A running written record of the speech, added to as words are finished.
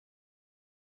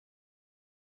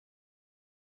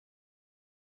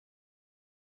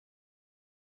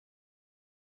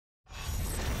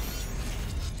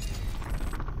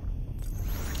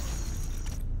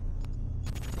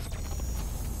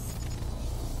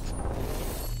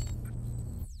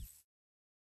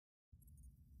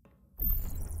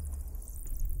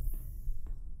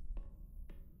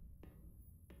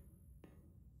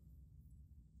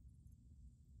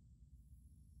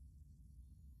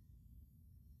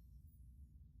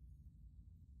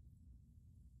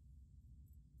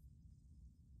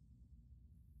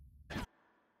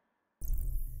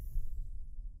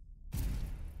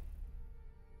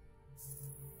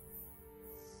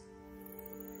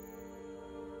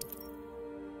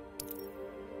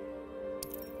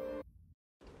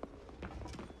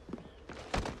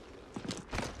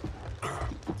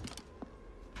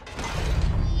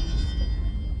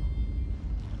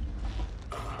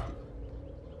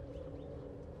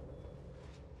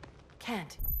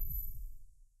Can't.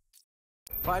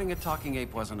 Fighting a talking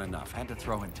ape wasn't enough. Had to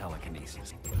throw in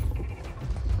telekinesis.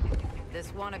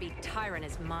 This wannabe tyrant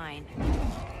is mine.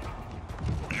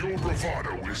 Your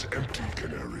bravado is empty,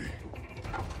 Canary.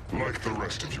 Like the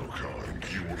rest of your kind,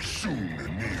 you will soon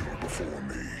kneel before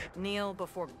me. Kneel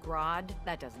before Grodd?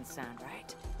 That doesn't sound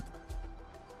right.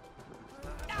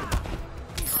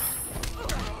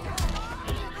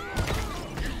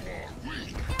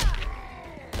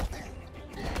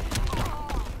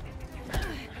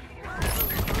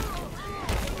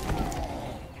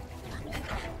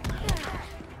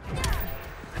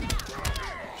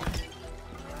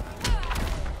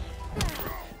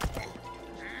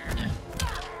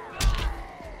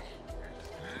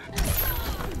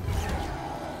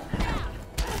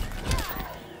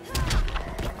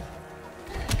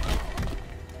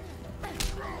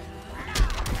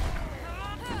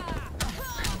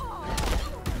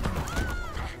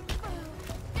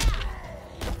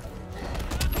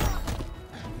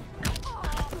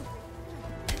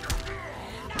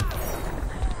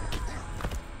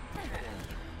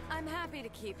 I'm happy to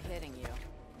keep hitting you.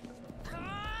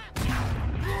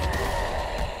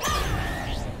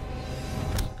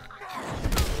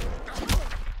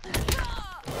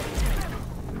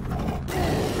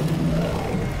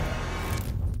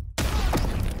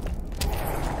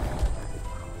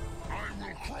 I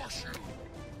will crush you.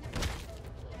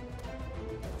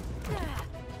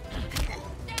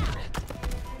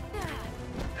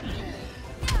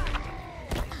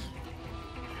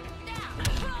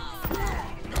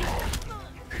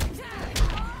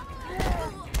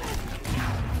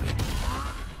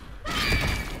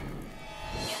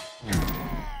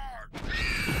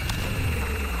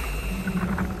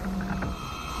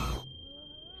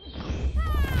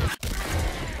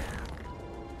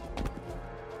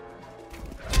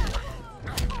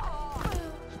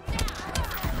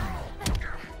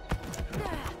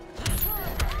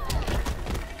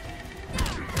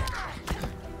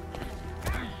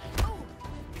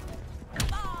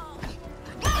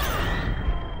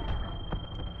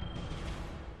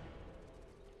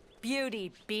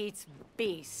 Beauty beats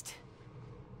beast.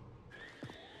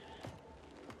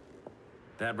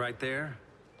 That right there,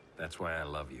 that's why I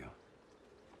love you.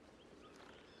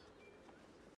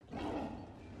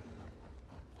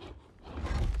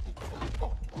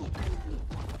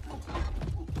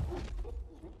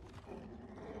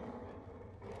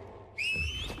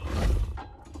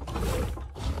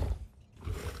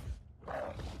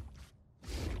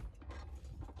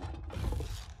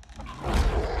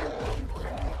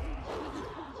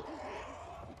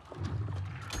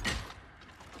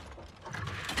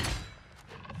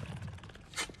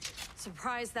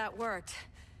 Surprised that worked.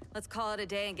 Let's call it a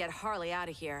day and get Harley out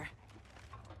of here.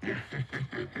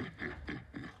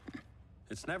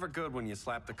 It's never good when you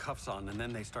slap the cuffs on and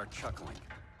then they start chuckling.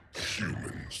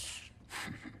 Humans.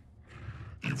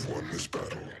 You've won this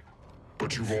battle,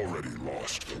 but you've already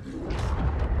lost the war.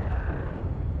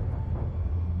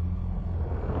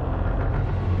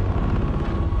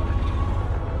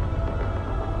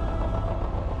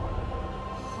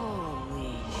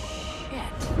 Holy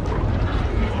shit.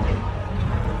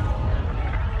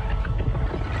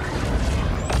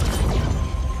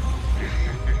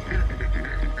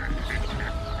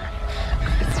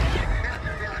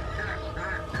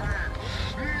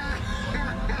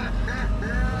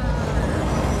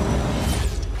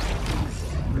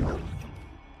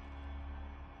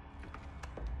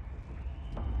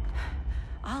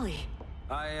 Ollie.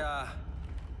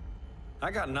 I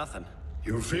got nothing.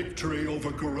 Your victory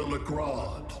over Gorilla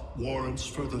Grodd warrants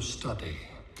further study.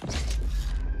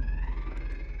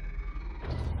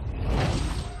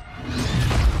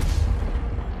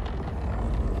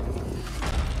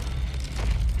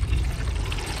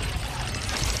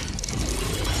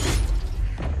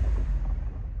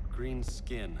 Green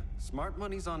skin. Smart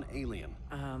money's on alien.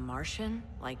 Martian?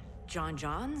 Like John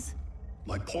Johns?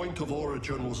 My point of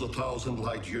origin was 1,000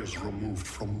 light years removed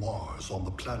from Mars on the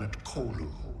planet Kolu.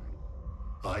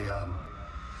 I am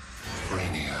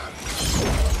Brainiac.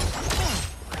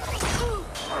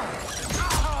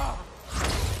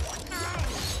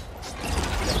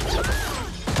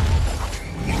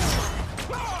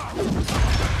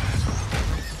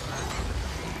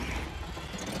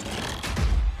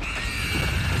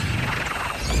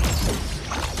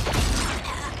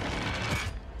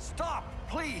 Stop,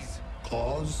 please!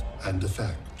 Cause and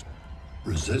effect.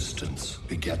 Resistance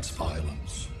begets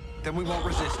violence. Then we won't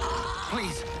resist.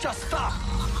 Please, just stop!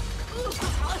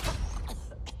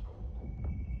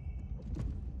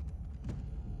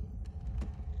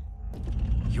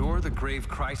 You're the grave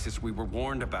crisis we were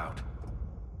warned about.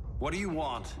 What do you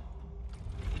want?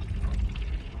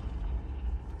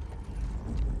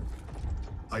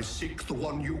 I seek the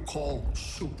one you call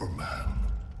Superman.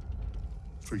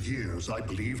 For years, I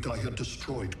believed I had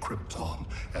destroyed Krypton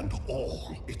and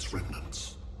all its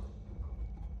remnants.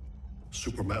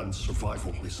 Superman's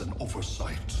survival is an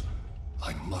oversight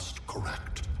I must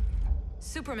correct.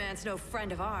 Superman's no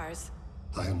friend of ours.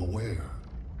 I am aware.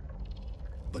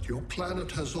 But your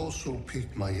planet has also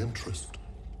piqued my interest.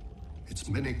 Its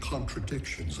many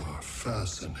contradictions are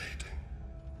fascinating.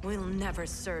 We'll never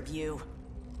serve you.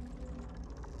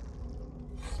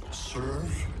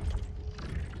 Serve?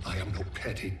 I am no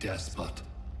petty despot.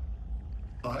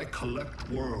 I collect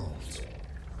worlds,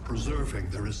 preserving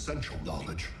their essential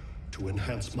knowledge to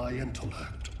enhance my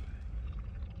intellect.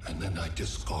 And then I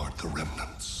discard the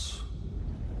remnants.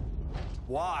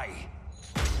 Why?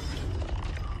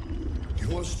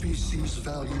 Your species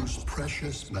values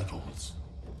precious metals,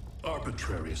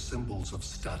 arbitrary symbols of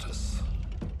status.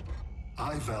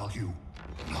 I value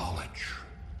knowledge.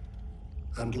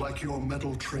 And like your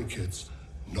metal trinkets,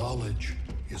 knowledge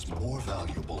is more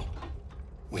valuable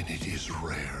when it is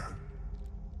rare.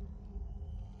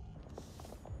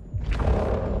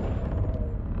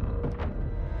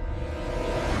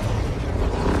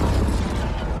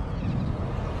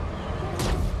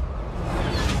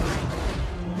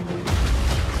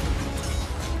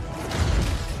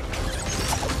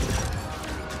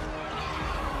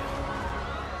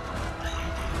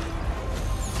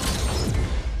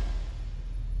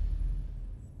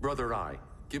 Brother Eye,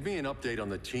 give me an update on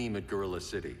the team at Gorilla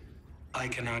City. I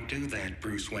cannot do that,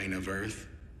 Bruce Wayne of Earth.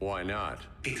 Why not?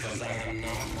 Because I am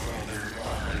not Brother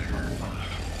Eye.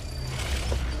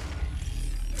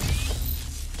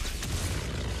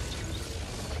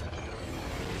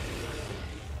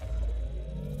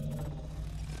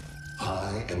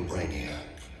 I am Brainiac.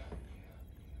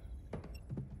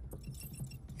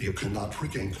 You cannot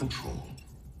regain control.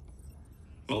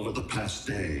 Over the past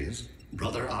days,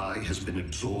 Brother Eye has been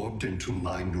absorbed into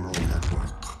my neural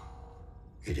network.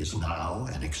 It is now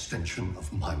an extension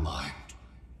of my mind.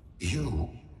 You,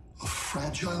 a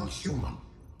fragile human,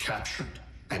 captured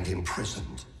and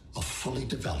imprisoned a fully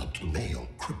developed male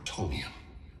Kryptonian.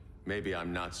 Maybe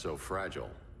I'm not so fragile.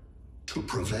 To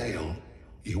prevail,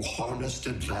 you harnessed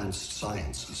advanced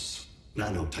sciences,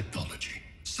 nanotechnology,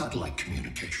 satellite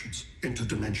communications,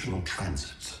 interdimensional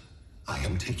transit. I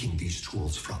am taking these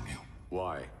tools from you.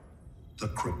 Why? The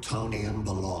Kryptonian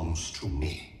belongs to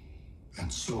me.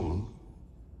 And soon,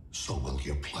 so will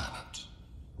your planet.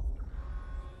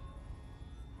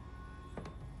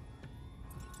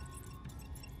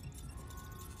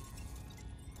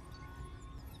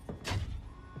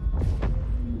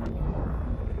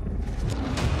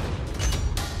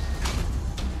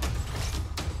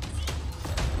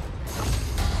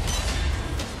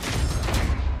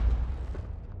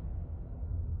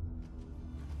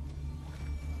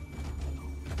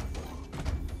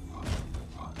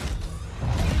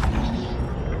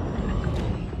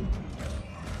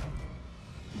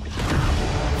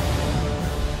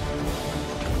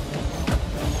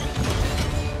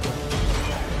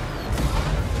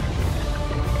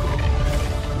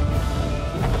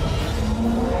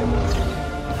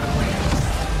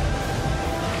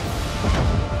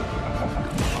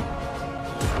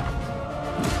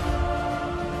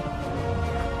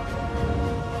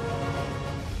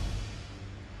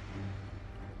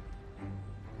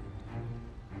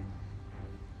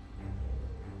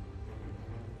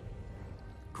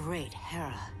 Great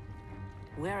Hera.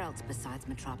 Where else besides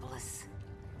Metropolis?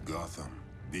 Gotham,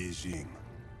 Beijing,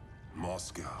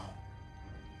 Moscow.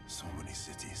 So many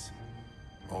cities.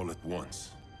 All at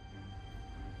once.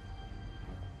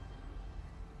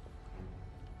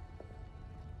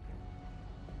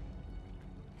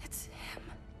 It's him.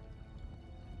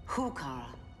 Who, Kara?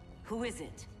 Who is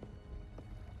it?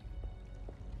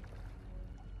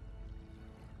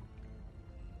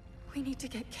 We need to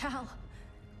get Cal.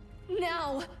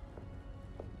 Now!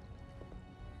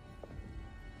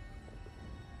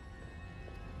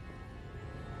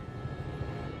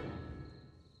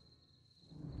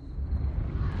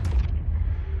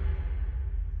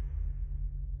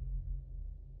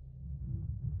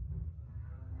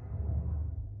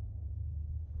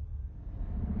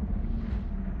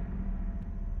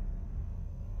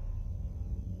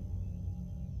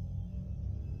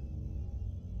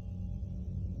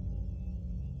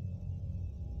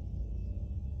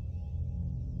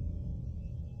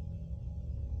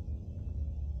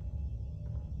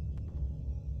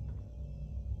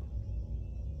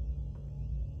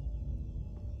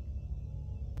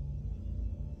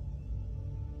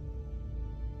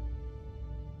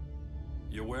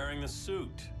 You're wearing the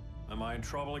suit. Am I in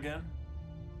trouble again?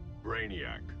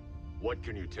 Brainiac, what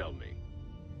can you tell me?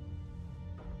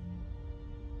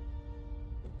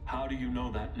 How do you know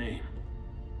that name?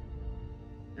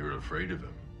 You're afraid of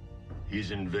him.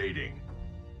 He's invading.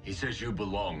 He says you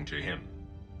belong to him.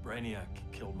 Brainiac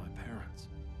killed my parents.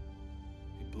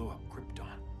 He blew up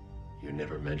Krypton. You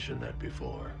never mentioned that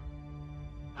before.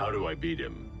 How do I beat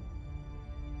him?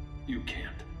 You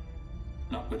can't.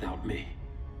 Not without me.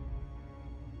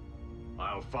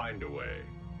 I'll find a way.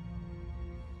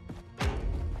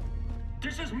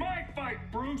 This is my fight,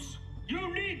 Bruce!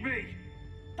 You need me!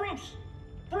 Bruce!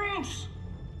 Bruce!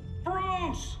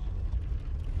 Bruce!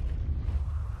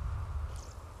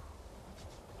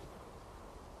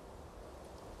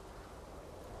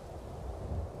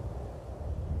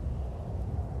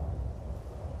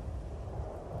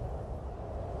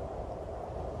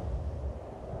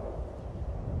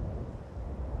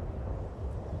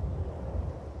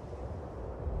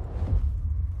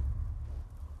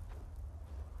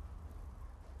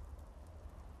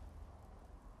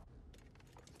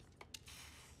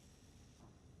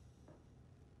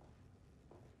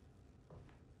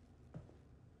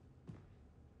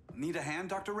 Need a hand,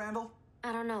 Dr. Randall?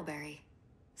 I don't know, Barry.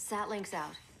 Satlink's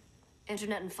out.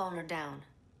 Internet and phone are down.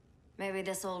 Maybe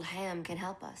this old ham can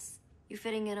help us. You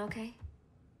fitting in okay?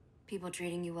 People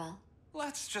treating you well?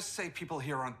 Let's just say people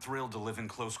here aren't thrilled to live in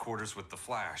close quarters with the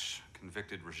Flash,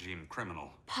 convicted regime criminal.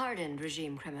 Pardoned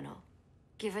regime criminal.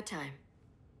 Give it time.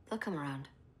 They'll come around.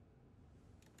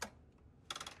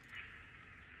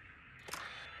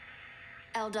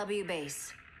 LW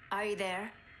base. Are you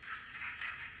there?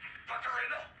 Dr.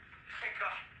 Randall?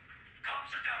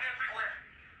 Cops are down everywhere.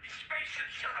 These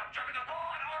spaceships showed up, driving a ball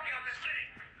and army on the city.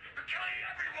 They're killing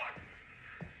everyone.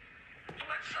 I'm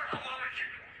not sure how long it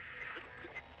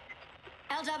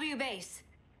can... LW base.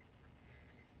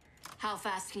 How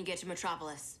fast can you get to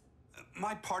Metropolis?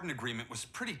 My pardon agreement was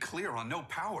pretty clear on no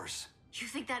powers. You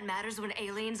think that matters when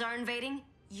aliens are invading?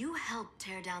 You helped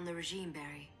tear down the regime,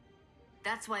 Barry.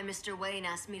 That's why Mr. Wayne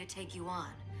asked me to take you on.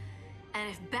 And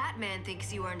if Batman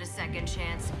thinks you earned a second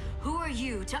chance, who are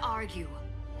you to argue?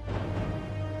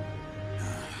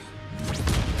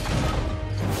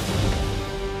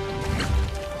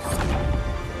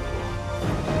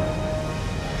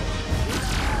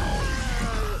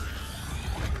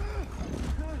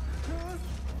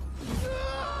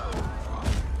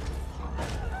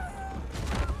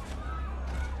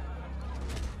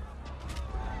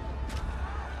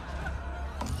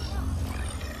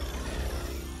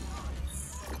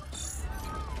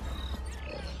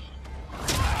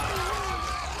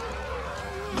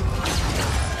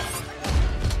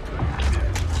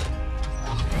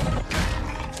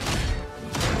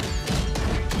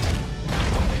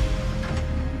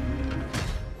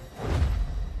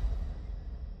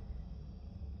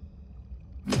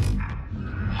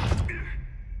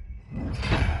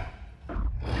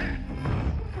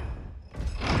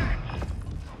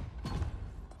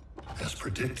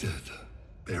 Predicted,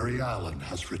 Barry Allen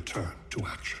has returned to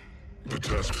action. The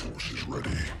task force is ready.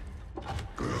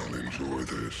 I'll enjoy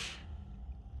this.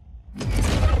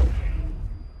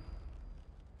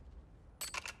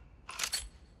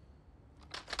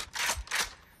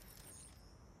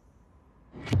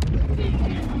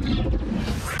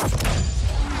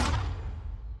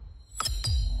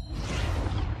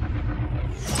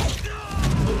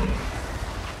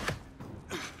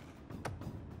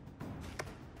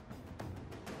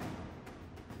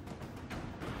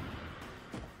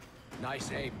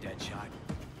 Nice aim, Deadshot.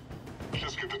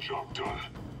 Just get the job done.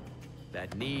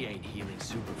 That knee ain't healing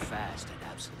super fast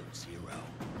at absolute zero.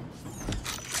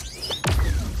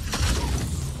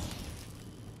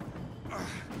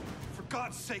 For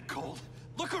God's sake, Cold,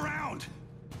 look around!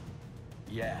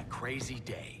 Yeah, crazy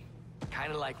day.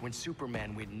 Kinda like when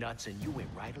Superman went nuts and you went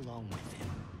right along with him.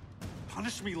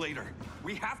 Punish me later.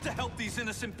 We have to help these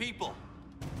innocent people.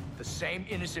 The same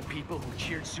innocent people who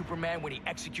cheered Superman when he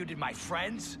executed my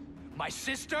friends? My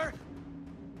sister?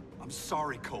 I'm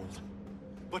sorry, Cold,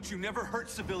 but you never hurt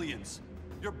civilians.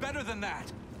 You're better than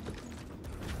that.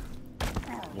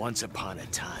 Once upon a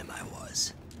time, I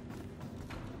was.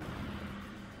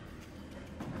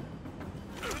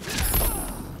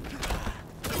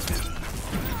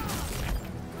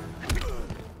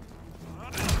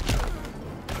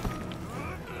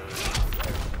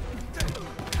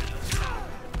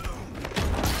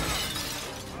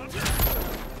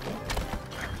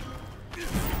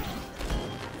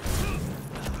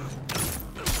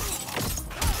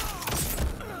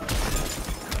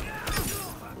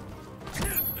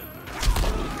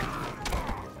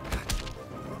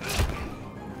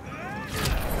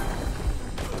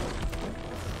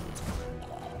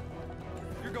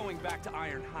 Back to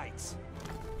Iron Heights.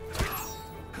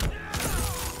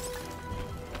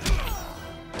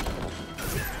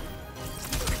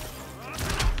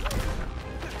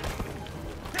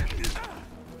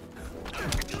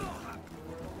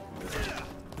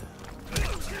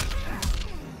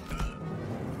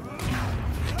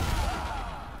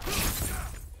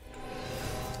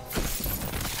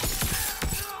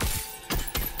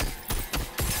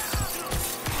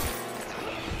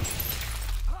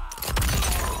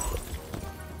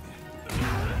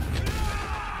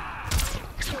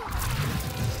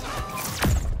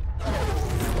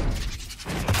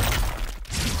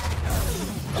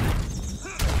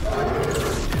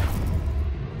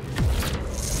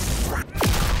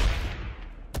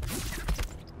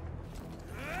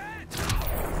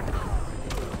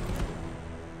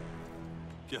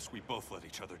 guess we both let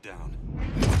each other down.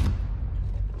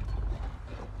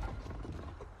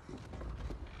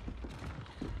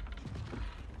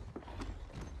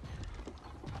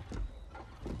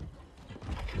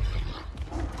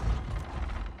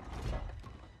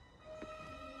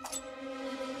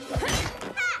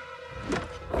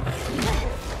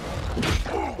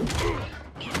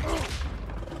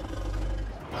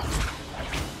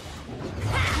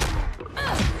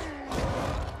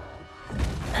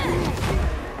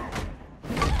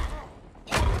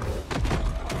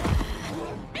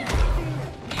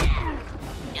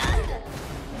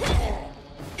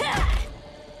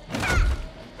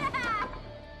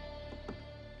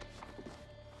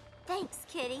 Thanks,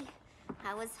 Kitty.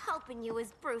 I was hoping you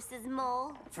was Bruce's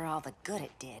mole. For all the good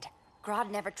it did. Grodd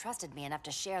never trusted me enough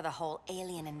to share the whole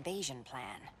alien invasion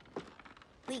plan.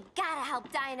 We gotta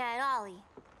help Dinah and Ollie.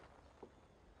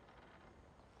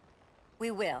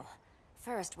 We will.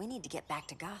 First, we need to get back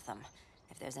to Gotham,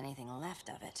 if there's anything left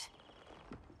of it.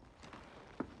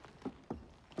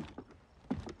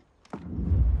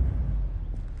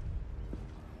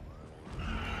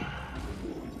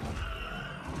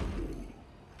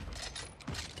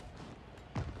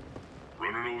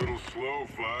 Running a little slow,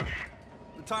 Flash.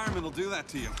 Retirement will do that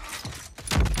to you.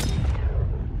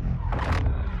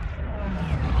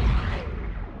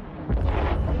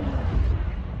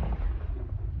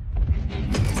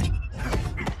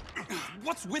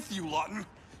 What's with you, Lawton?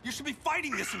 You should be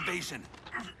fighting this invasion.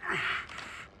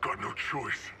 Got no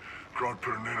choice. Grodd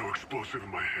put a nano explosive in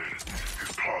my head.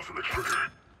 His paws on the trigger.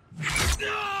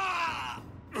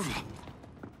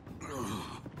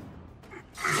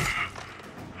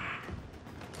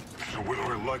 So whether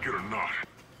I like it or not,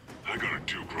 I gotta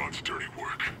do Grodd's dirty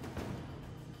work.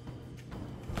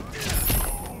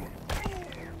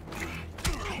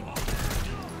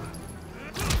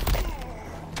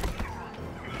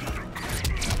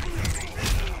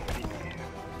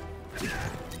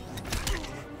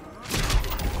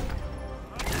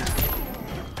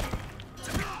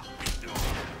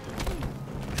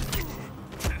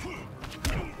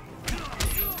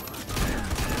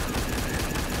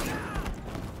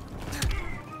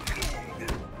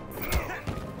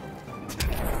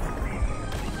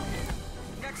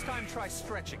 Try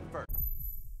stretching first.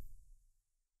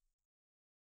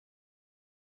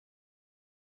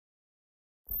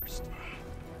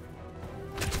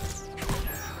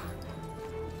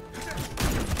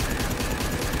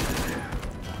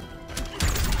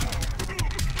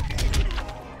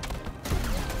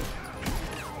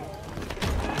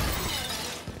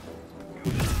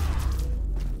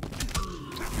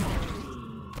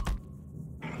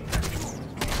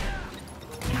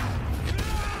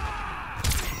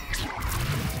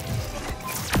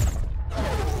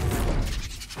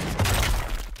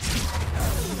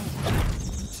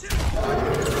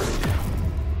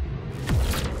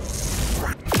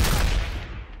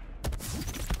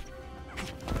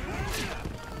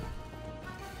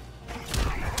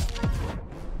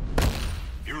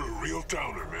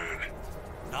 Downer, man.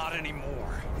 Not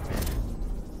anymore.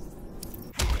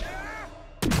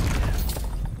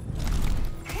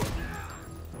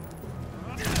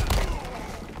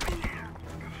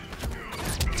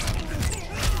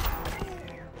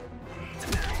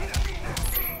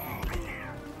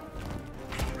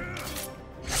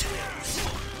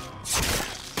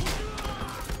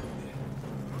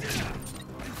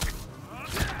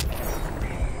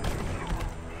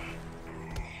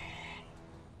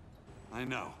 I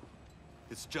know.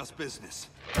 It's just business.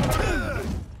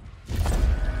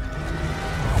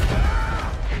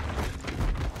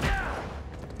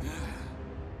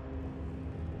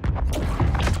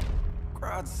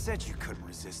 Grodd said you couldn't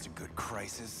resist a good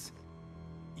crisis.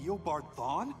 Eobard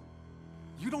Thawne?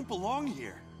 You don't belong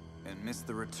here. And miss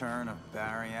the return of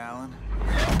Barry Allen?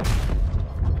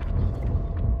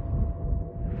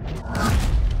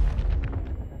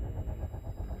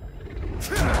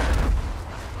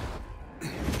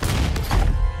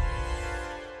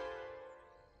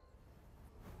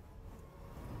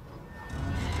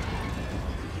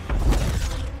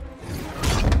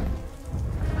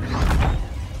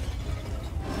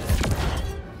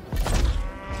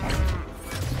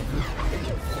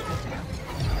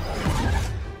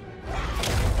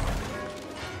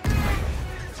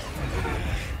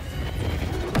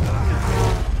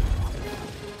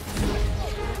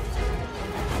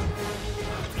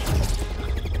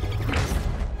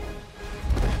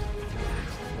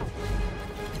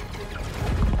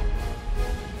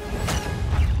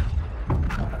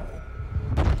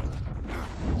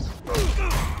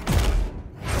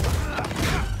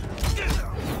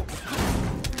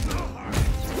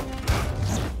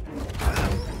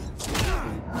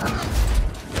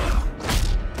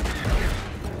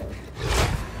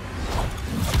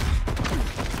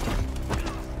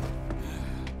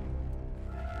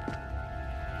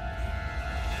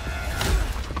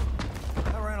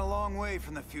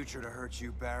 from the future to hurt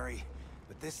you, Barry.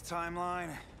 But this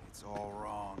timeline, it's all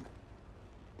wrong.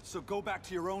 So go back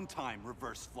to your own time,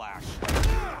 Reverse Flash.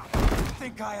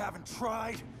 Think I haven't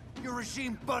tried? Your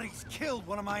regime buddies killed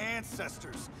one of my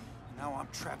ancestors. Now I'm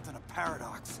trapped in a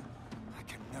paradox. I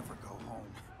can never go home.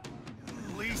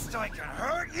 At least I can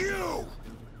hurt you!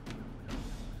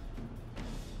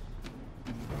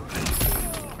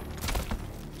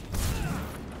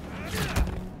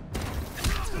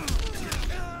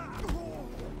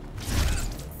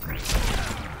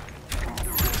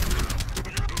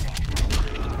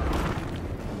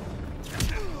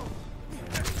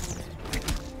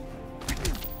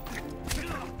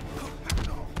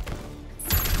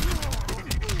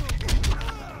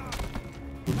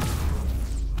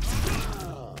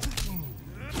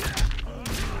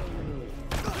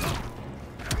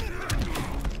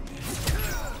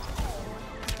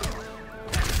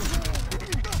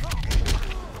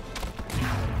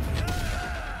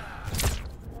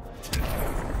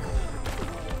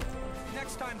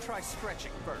 Try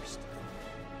stretching first.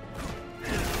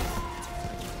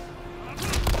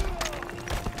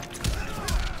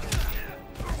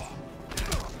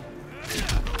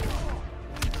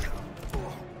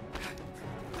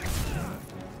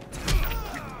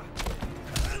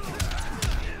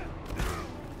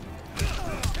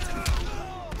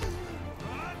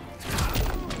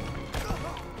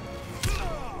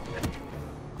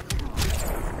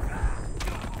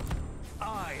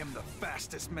 I am the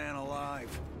fastest man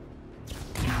alive.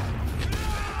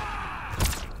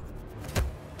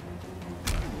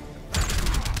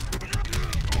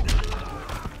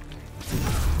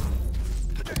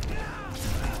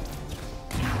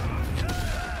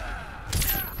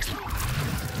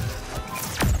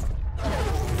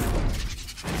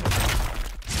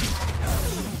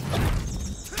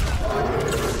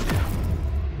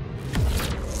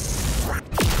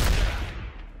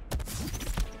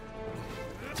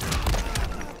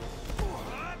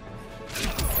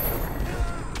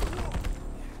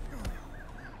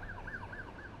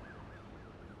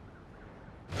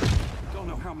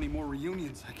 How many more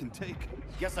reunions I can take?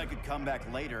 Guess I could come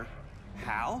back later.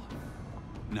 Hal?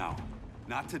 No,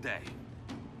 not today.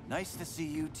 Nice to see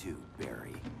you too,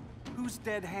 Barry. Whose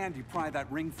dead hand you pry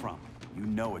that ring from? You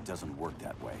know it doesn't work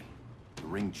that way. The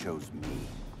ring chose me.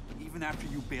 Even after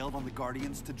you bailed on the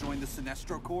Guardians to join the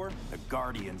Sinestro Corps? The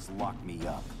Guardians locked me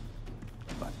up.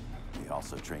 But they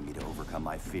also trained me to overcome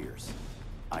my fears.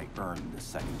 I earned the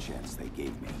second chance they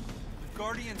gave me. The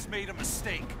Guardians made a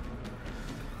mistake.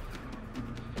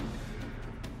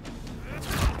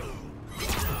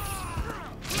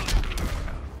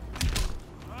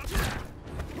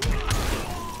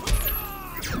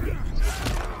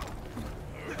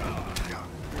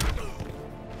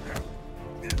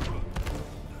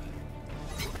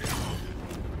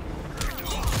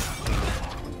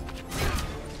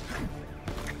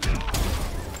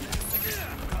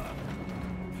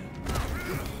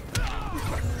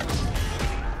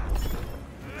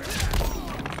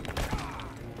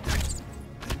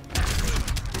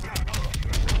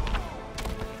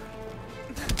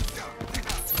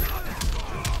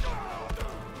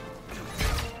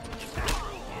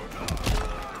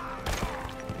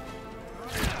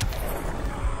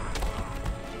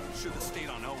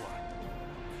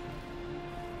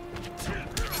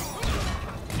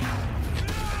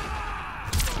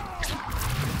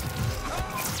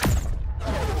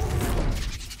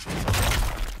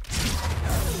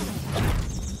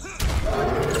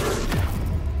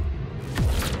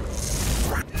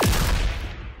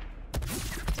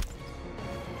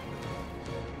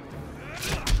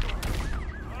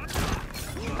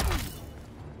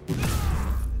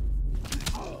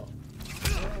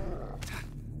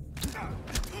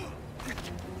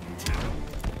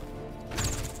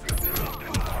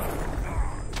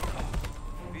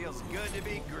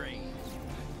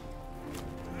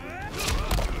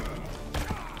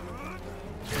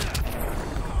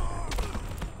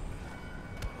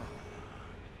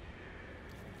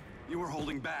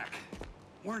 Back,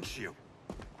 weren't you?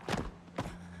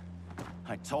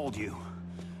 I told you.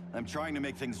 I'm trying to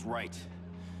make things right.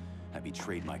 I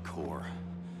betrayed my core,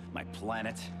 my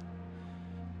planet,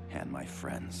 and my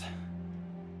friends.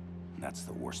 That's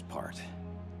the worst part.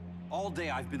 All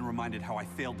day I've been reminded how I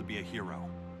failed to be a hero.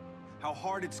 How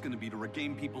hard it's gonna be to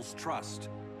regain people's trust.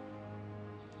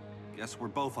 Guess we're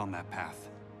both on that path.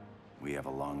 We have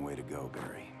a long way to go,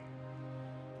 Barry.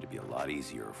 It'd be a lot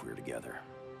easier if we were together.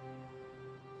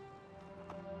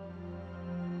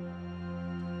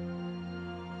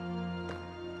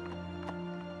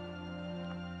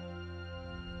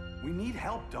 We need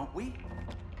help, don't we?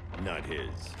 Not his.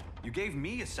 You gave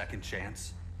me a second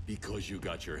chance. Because you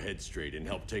got your head straight and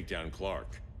helped take down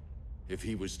Clark. If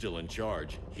he was still in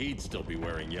charge, he'd still be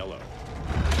wearing yellow.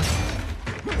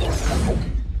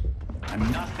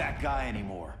 I'm not that guy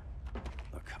anymore.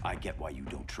 Look, I get why you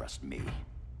don't trust me,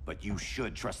 but you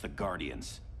should trust the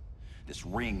Guardians. This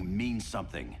ring means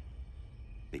something.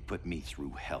 They put me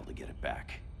through hell to get it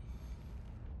back.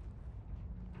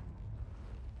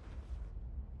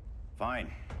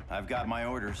 Fine, I've got my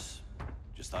orders.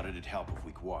 Just thought it'd help if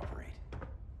we cooperate.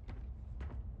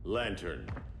 Lantern,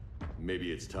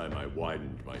 maybe it's time I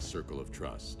widened my circle of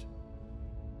trust.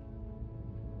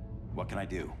 What can I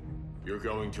do? You're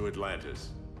going to Atlantis.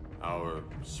 Our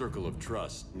circle of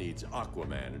trust needs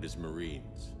Aquaman and his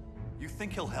Marines. You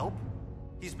think he'll help?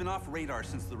 He's been off radar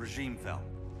since the regime fell.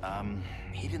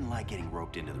 He didn't like getting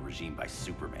roped into the regime by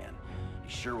Superman.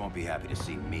 He sure won't be happy to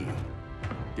see me.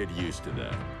 Get used to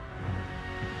that.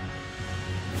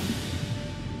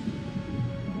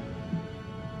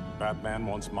 Batman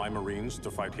wants my Marines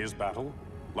to fight his battle?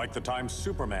 Like the time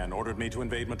Superman ordered me to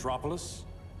invade Metropolis?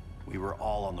 We were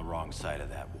all on the wrong side of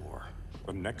that war.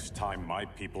 The next time my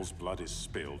people's blood is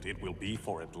spilled, it will be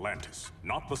for Atlantis,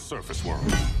 not the surface world.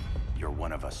 You're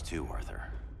one of us too,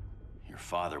 Arthur. Your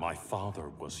father... My father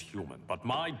was human, but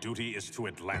my duty is to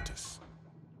Atlantis.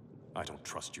 I don't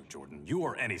trust you, Jordan. You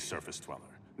or any surface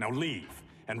dweller. Now leave,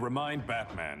 and remind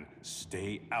Batman,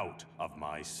 stay out of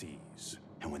my seas.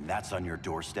 And when that's on your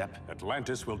doorstep?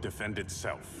 Atlantis will defend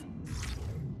itself.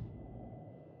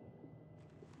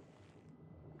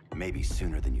 Maybe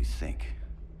sooner than you think.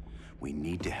 We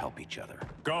need to help each other.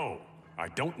 Go! I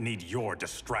don't need your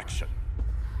distraction.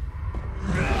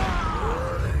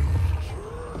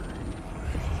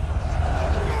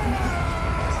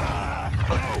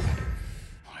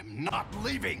 I'm not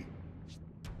leaving!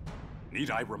 Need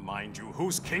I remind you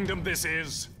whose kingdom this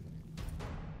is?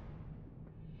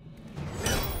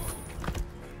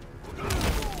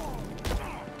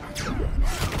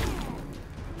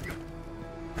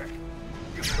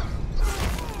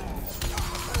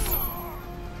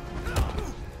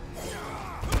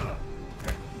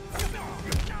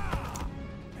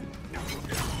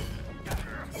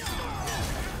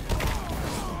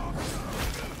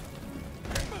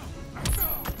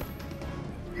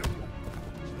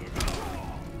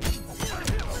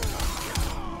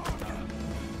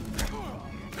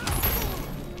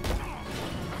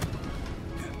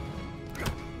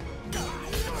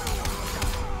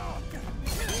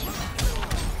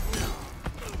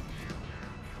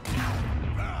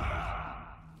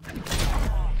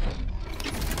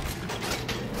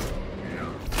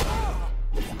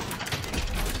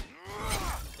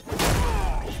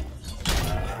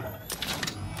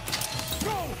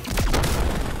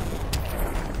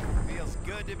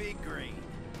 To be green.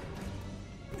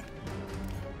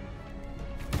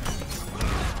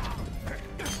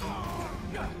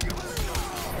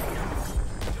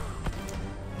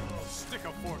 Stick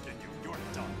a fork in you, you're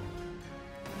done.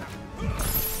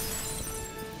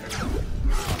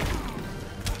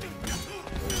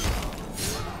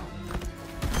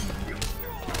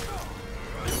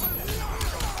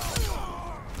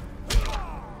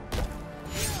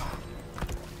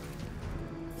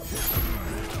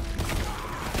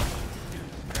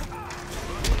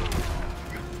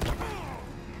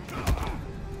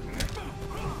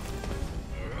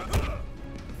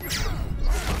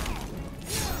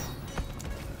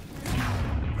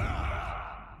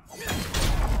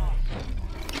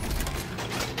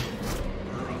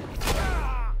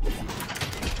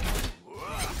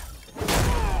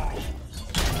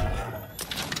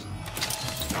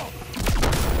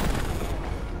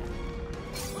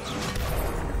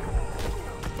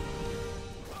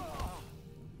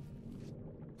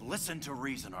 Listen to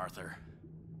reason, Arthur.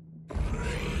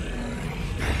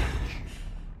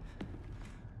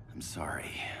 I'm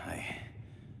sorry.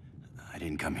 I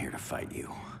didn't come here to fight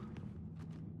you.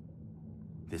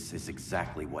 This is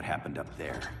exactly what happened up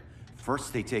there.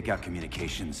 First they take out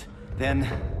communications, then...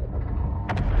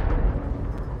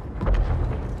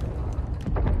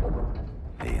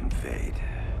 they invade.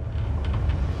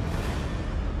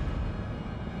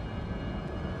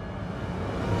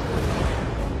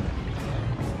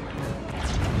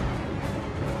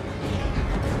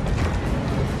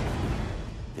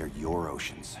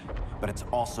 But it's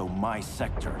also my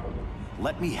sector.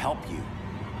 Let me help you.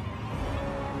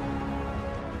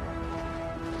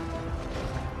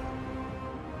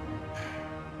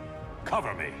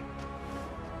 Cover me.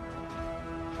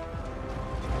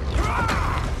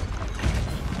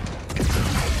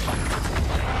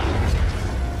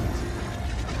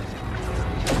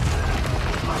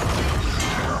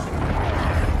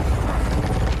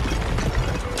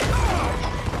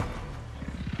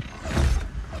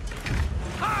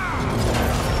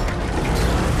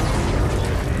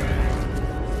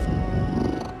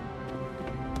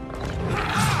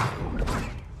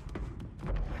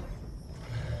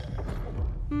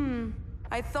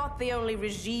 I thought the only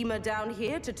regimer down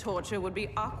here to torture would be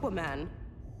Aquaman.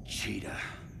 Cheetah.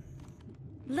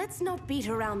 Let's not beat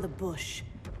around the bush.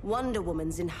 Wonder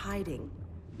Woman's in hiding.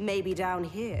 Maybe down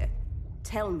here.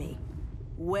 Tell me,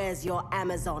 where's your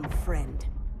Amazon friend?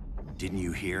 Didn't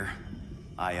you hear?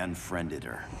 I unfriended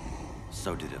her.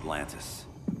 So did Atlantis.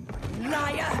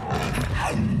 Liar!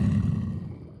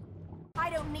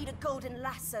 I don't need a golden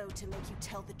lasso to make you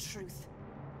tell the truth.